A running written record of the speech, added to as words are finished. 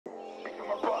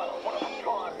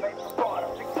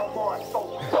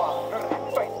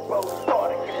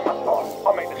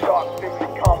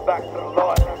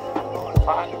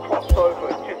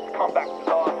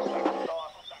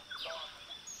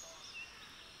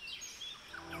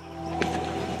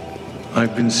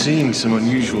I've been seeing some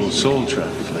unusual soul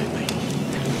traffic lately.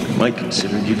 You might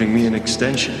consider giving me an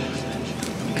extension.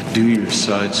 Could do your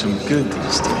side some good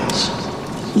these days.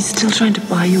 He's still trying to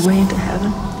buy your way into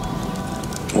heaven?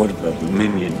 What about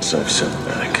minions I've sent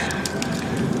back?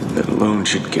 That alone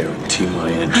should guarantee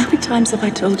my entry. How many times have I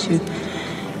told you?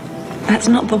 That's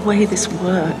not the way this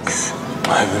works.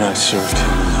 Haven't I served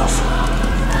him enough?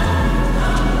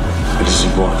 What does he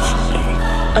want from me?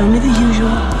 Only the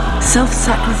usual.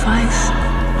 Self-sacrifice.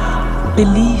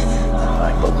 Belief.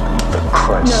 I believe for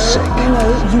Christ's sake. No,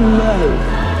 you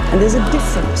know. And there's a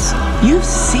difference. You've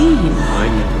seen. I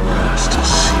never asked to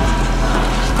see.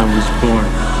 I was born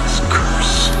with this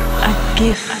curse. A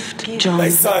gift, John.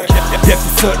 They say death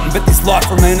is certain, but this life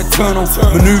remain eternal.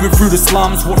 Maneuver through the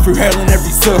slums, walk through hell in every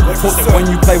circle. Thought that when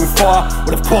you play with fire,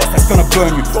 well of course that's gonna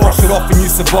burn you. Brush it off and you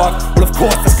survive, well of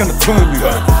course that's gonna turn you.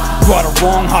 Right or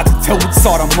wrong, hard to tell which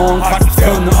side I'm on. Can't just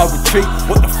turn the other cheek,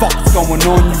 what the fuck is going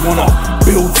on? You wanna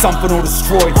build something or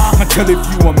destroy? Can't tell if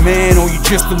you a man or you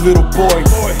just a little boy.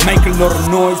 Make a lot of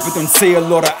noise but don't see a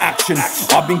lot of action.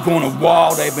 I've been going a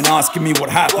while, they've been asking me what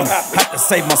happened. Had to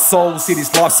save my soul, see this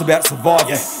life's about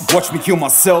survival. Watch me kill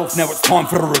myself, now it's time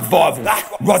for the revival.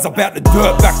 Rise up out the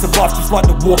dirt, back to life just like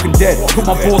the Walking Dead. Put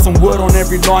my balls and word on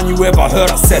every line you ever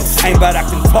heard I said. Ain't about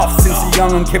acting tough since a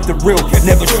young and kept it real.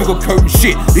 Never sugarcoating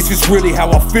shit, this is really how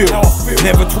I feel.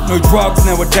 Never took no drugs,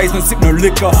 nowadays don't sip no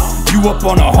liquor. You up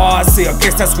on a high, see I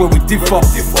guess that's where we differ.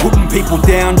 Putting people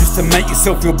down just to make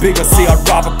yourself feel bigger. See I'd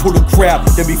rather pull a crowd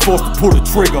than be forced to pull a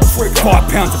trigger. 5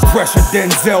 pounds of pressure,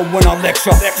 Denzel when I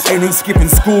lecture. Ain't no skipping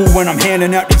school when I'm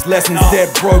handing out these lessons.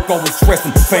 Dead broke, always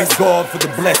stressing, thank God for the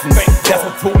blessings. That's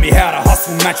what taught me how to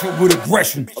hustle, match it with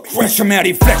aggression. Fresh I'm out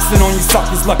here flexing on you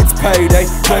suckers like it's payday.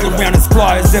 Roll around as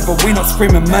fly as ever, we not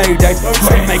screaming mayday.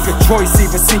 Gotta make a choice,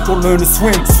 either sink or learn to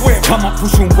swim. Come up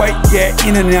pushing weight, yeah,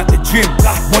 in and out the gym.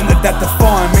 Wanted that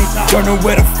define me, don't know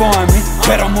where to find me.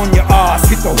 Bet I'm on your ass,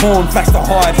 hit the horn, flash the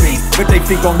high beat. But they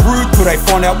think I'm rude till they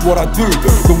find out what I do.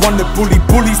 The one that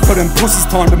bullies, tell them pussies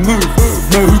time to move.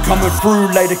 Know who coming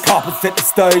through, lay the carpet, set the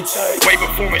stage. Way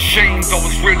before machines, I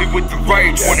was really with the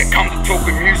rage. When it comes to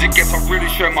talking music, guess I really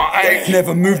show my age.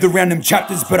 Never moved around them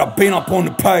chapters, but I've been up on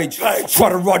the page.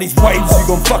 Try to ride these waves, you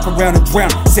gon' fuck around and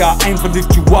drown. See I aim to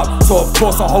lift you up, so of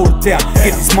course I hold it down.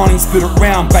 Get this money, split it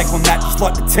round, bank on that just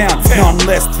like the town. None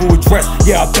less to address,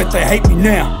 yeah I bet they hate me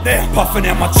now. Puffing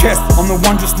out my chest, I'm the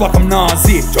one just like I'm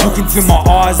Nasir. Look into my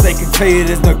eyes, they can tell you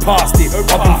there's no past here. I've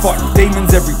been fighting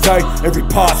demons every day, every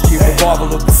past year.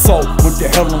 Revival of the soul, went to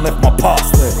hell and left my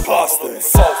past there. Past there,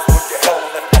 soul, went to hell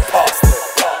and left my past there.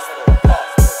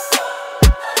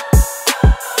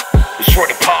 Destroy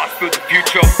the past, build the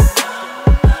future.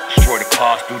 Destroy the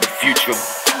past, build the future.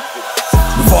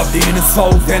 Revive the inner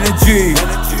soul's energy.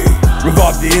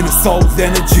 Revive the inner soul's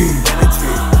energy.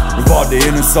 Revive the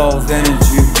inner soul's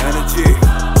energy.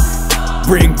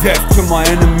 Bring death to my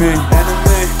enemy.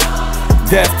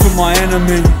 Death to my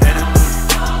enemy.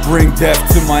 Bring death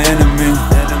to my enemy.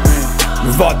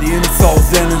 Revive the inner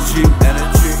soul's energy.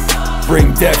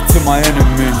 Bring death to my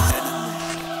enemy.